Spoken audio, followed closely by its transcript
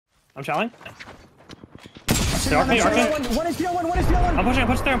I'm challenging. One is PL1, one is PL1. I'm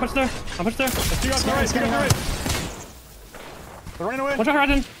pushing there. Let's do guys on the right, two guys on the right. They're running away. Watch out,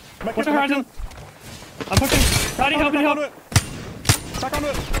 horizon. Watch out, horizon. I'm pushing. Ready, help. Back onto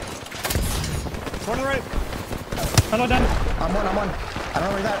it. One to the right. Hello, Dan. I'm one. I don't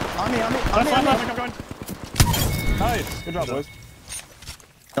know where that. On me. I'm going. Nice. Good job, boys.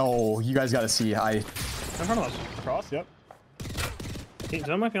 Oh, you guys gotta see. In front of us. Cross, yep.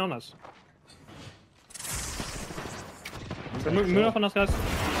 Zone might be on us. Move up on us, guys.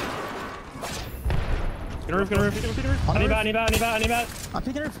 Get a roof. I need bat. I'm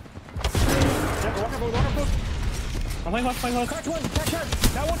picking roof. Yeah, walk up. I'm playing close. Cracked one.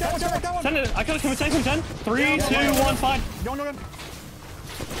 That one. Send it. I killed him. Can we take him, 10? 3, 2, 1, fine. Go on.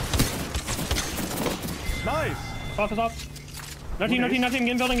 Nice. Off. No team. Get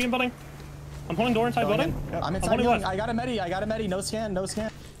in building. I'm pulling door inside building. Yep. I'm inside building. I got a medi. No scan.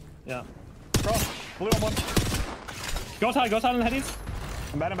 Yeah. Cross. Blue on one. Go outside on the headies.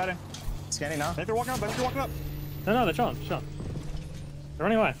 I'm batting. Scanning now. I think they're walking up. No, they're chilling. They're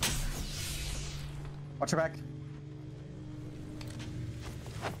running away. Watch your back.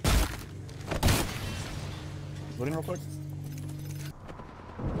 Loading real quick.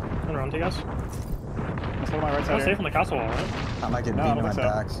 Turn around to you guys. Let's hold my right side We're here. safe on the castle wall, right? I might get No, beat I in don't my think so.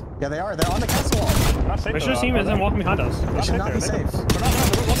 back. Yeah, they are. They're on the castle wall. Not safe. We should have seen them walking behind us. They should not be safe.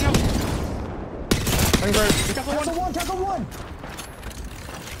 They're walking up. Castle one.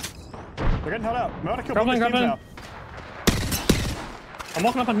 They're getting held out. We ought to kill both Grappling. these teams now. I'm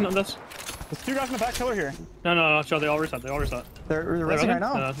walking up on this. There's two guys in the back pillar here. No, Joe, they all reset. They're racing right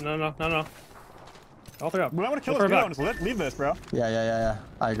now. No. All three up. We might want to kill this duo and just leave this, bro. Yeah.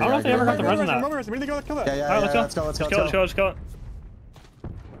 I agree. I don't know if they ever got the res on that. Remember, we need to go kill that. Yeah. Alright, Let's go. Let's kill it.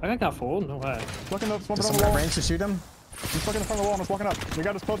 I got fooled? No way. Looking up, Does on someone the have wall. range to shoot him? He's looking in front of the wall and just walking up. We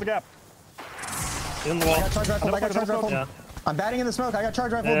gotta just close the gap. In the wall. I got charge rifle. Yeah. I'm batting in the smoke. I got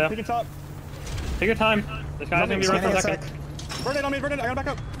charge rifle. Yeah. Peeking top. Take your time. This guy's gonna be right for a second. Grenade on me, I gotta back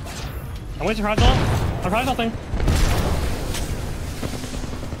up. I'm waiting for horizontal. I'm horizontal thing.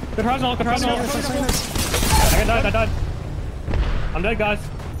 Good horizontal. I died. I'm dead, guys.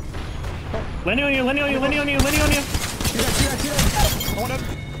 Landing on you. One dead.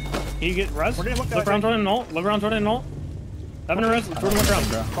 You get res? We're getting looked at, Look around, running in ult. Having a res. Jordan, look around.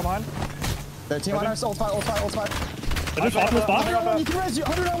 Come on. The team on us. Ult spot. They're just swapping the spot? 101, you can res you.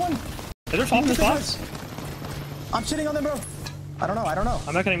 101. They're just swapping the spot? I'm shitting on them, bro. I don't know.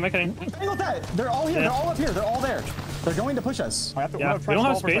 I'm not kidding. Hang on that. They're all here. Yeah. They're all up here. They're all there. They're going to push us. I have to, Yeah, we don't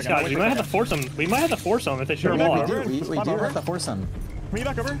have space, guys. We might have to force them. If they shoot a wall. We do have to force them. Can you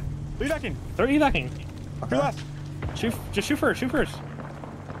back over? Are you backing? They're evacuating. Two left. Just shoot first.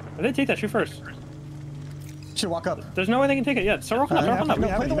 If they take that, shoot first. Should walk up. There's no way they can take it yet. Start walking up.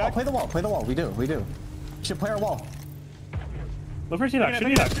 No, play the wall. We do. Should play our wall. Look for evac. Shoot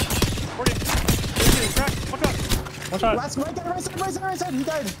evac. One shot. Last right side. He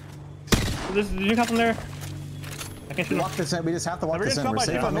died. Did you come from there? I can't shoot him. We just have to walk this in. We're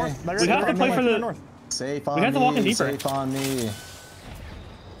safe on me. We have to play for the... Safe on me. We have to walk in deeper. Safe on me.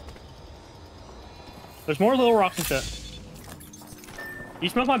 There's more little rocks and shit. You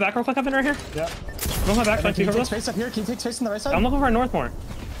smoke my back real quick up in right here? Yeah. Smoke my back. Can you take space up here? Can you take space on the right side? I'm looking for our north more.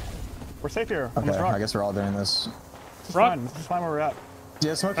 We're safe here. Okay, I guess we're all doing this. Rock. This is fine where we're at.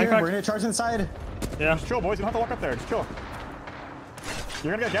 Yeah, smoke here. We're gonna charge inside. Yeah. Just chill, boys. You don't have to walk up there. Just chill.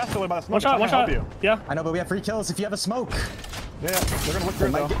 You're gonna get gas filled by the smoke. One shot. Yeah. I know, but we have free kills if you have a smoke. Yeah. They're gonna look through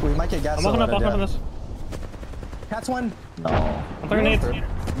it though. We might get gas. I'm walking up on this. Cat's one. No. I'm throwing nades.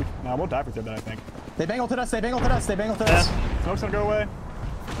 Nah, we'll die for that, I think. They bangled at us. Yeah. Smoke's gonna go away.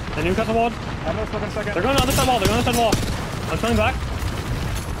 The new castle walled. I know smoke in a second. They're going on the other side wall. I'm turning back.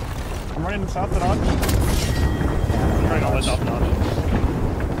 I'm running south to dodge. I'm running all the way south to dodge.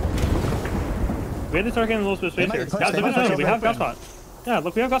 We had to start getting a little bit of space here. Guys, we have gas spot. Yeah,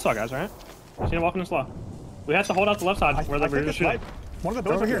 look, we have gas spot, guys, right? See them walking in slow. We have to hold out the left side where they're just shooting. One of the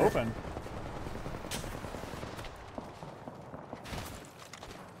doors are open.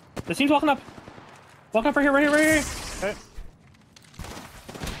 The team's walking up. Walking up right here. Okay.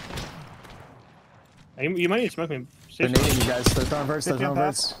 You might need to smoke me. They're nading you guys. They're throwing verts. 100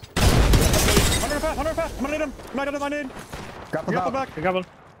 pass. I'm gonna nade him. I'm not gonna nade. Grapple back. Good goblin.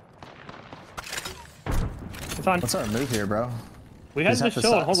 It's on. What's our move here, bro? We had to just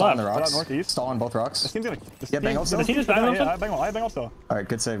chill and hold on the left. rocks. Northeast. Stall on both rocks. This team's gonna. Yeah, bang also. The team just bang also? Yeah, I bang also. Alright,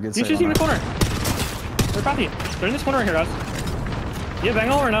 good save. You should see in the corner. They're copy. They're in this corner right here, guys. You have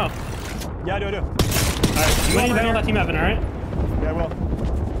bangle or no? Yeah, I do. Alright, you might need to bangle that team Evan, alright? Yeah, I will.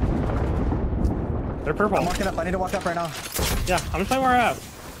 They're purple. I'm walking up. I need to walk up right now. Yeah, I'm just playing where I'm at.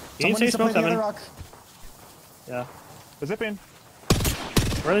 Someone needs to play the other rock. Yeah. They're zipping.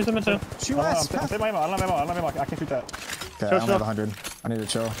 Where are they zipping to? Shoot us. I don't have ammo. I can't shoot that. Okay, I only have 100. I need to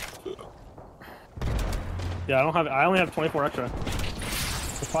chill. Yeah, I only have 24 extra.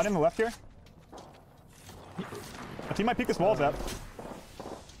 There's spot on the left here. A team might peek this walls up.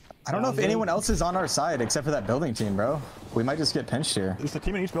 I don't know if anyone else is on our side except for that building team, bro. We might just get pinched here. There's a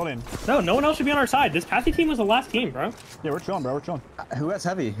team in each building. No one else should be on our side. This Pathy team was the last team, bro. Yeah, we're chilling, bro. We're chilling. Who has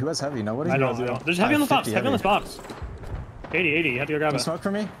heavy? Who has heavy? Nobody? I don't know. There's heavy on this box. Heavy on this box. 80. You have to go grab it. Smoke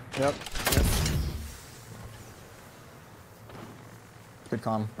for me? Yep. Good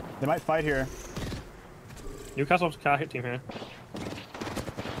calm. They might fight here. Newcastle's hit team here.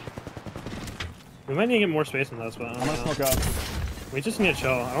 We might need to get more space in this, but I'm gonna smoke up. We just need to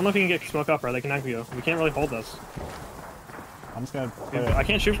chill. I don't know if we can get smoke up or they can act you. We can't really hold this. I'm just gonna. I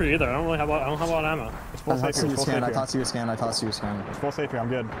can't shoot for you either. I don't have a lot of ammo. It's full safe here. It's full safe I here. toss you a scan. I toss you a scan. It's full safe here. I'm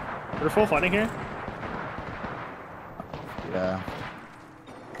good. We're full fighting here. Yeah.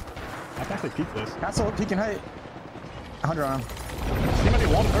 I can actually peek this. Castle, peek and height. 100 on him. He might be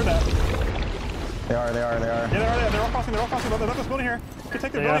wall to third that. They are. Yeah, they're all crossing. They're all crossing. They're this building here. You can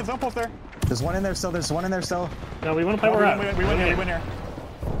take their building. Zone post there. There's one in there still. No, we want to play where we're at. We win here. We win here.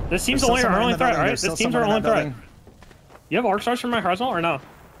 This team's our only threat, right? This team's our only threat. You have arc stars from my horizontal or no?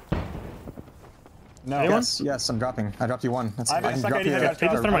 No. Yes, I'm dropping. I dropped you one. That's, I can drop have you.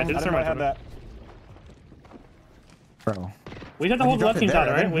 Take this thermite. I had that. Bro. We have to hold the left team down,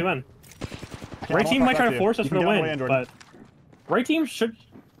 right? We win. Right team might try to force us for the win, but right team should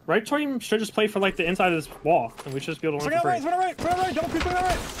just play for like the inside of this wall, and we should just be able to win for free. Swing right, double peek, swing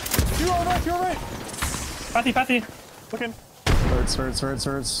right. Two on right. Pathy. Looking.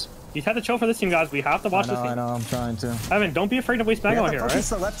 Swords. You have to chill for this team, guys. We have to watch this team. I know, I'm trying to. Evan, don't be afraid to waste bango here, right? Focus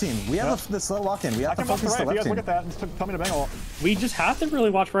the left team. We have the slow walk in. We have to focus the left team. team. Look at that. Just tell me to bango. We just have to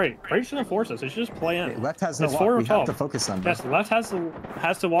really watch right. Right shouldn't force us. It should just play in. Left has no it's walk. 4 or We 12. have to focus them. Bro. Yes, left has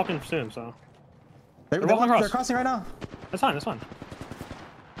to walk in soon. So they're walking across. They're crossing right now. That's fine.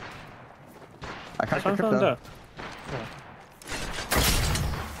 I can't That's what I'm trying to do.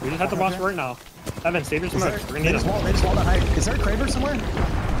 We just have to watch right now. Evan, save your smokes. We're gonna need them. They just walled on height. Is there a Kraber somewhere? I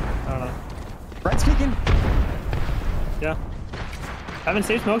don't know. Right speaking. Yeah. Evan,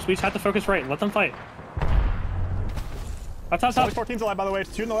 save smokes. We just have to focus right. Let them fight. Top. Only 4 teams alive, by the way.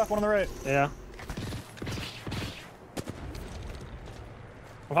 It's 2 on the left, 1 on the right. Yeah.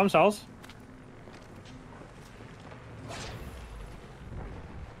 We'll have cells.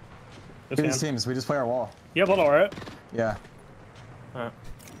 These teams, we just play our wall. Yeah, hold on, right? Yeah. Alright.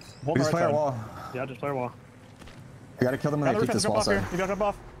 We just play our wall. Yeah, just play our wall. We gotta kill them when they keep this wall side. You gotta jump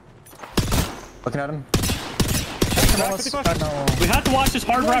off. Looking at him. No. We have to watch this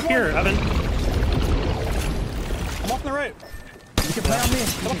hard wrap here, Evan. I'm off on the right. You can play on me.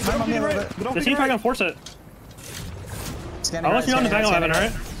 You can climb on me a little bit. The team's probably gonna force it. Scanning I'll let you on the bango, Evan,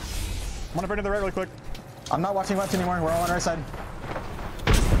 alright? I'm gonna burn to the right really quick. I'm not watching left anymore. We're all on our side.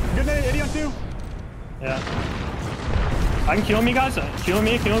 Good nade, 80 on 2. Yeah. I can kill me, guys. Kill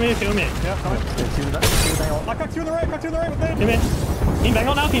me. Yeah, coming. I got 2 on the right, with nade. Team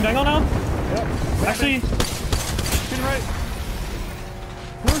bango now. Yep. Actually. 2 on the right.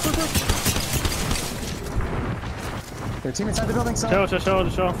 Move. Their team inside the building, so.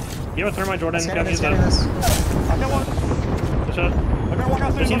 Chill. Give a thermite, Jordan. Scanning this. I got 1. Chill. I'm gonna walk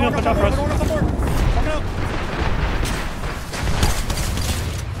out Their team's gonna push out for us. Walking out.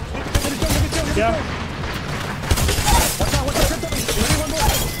 Yeah.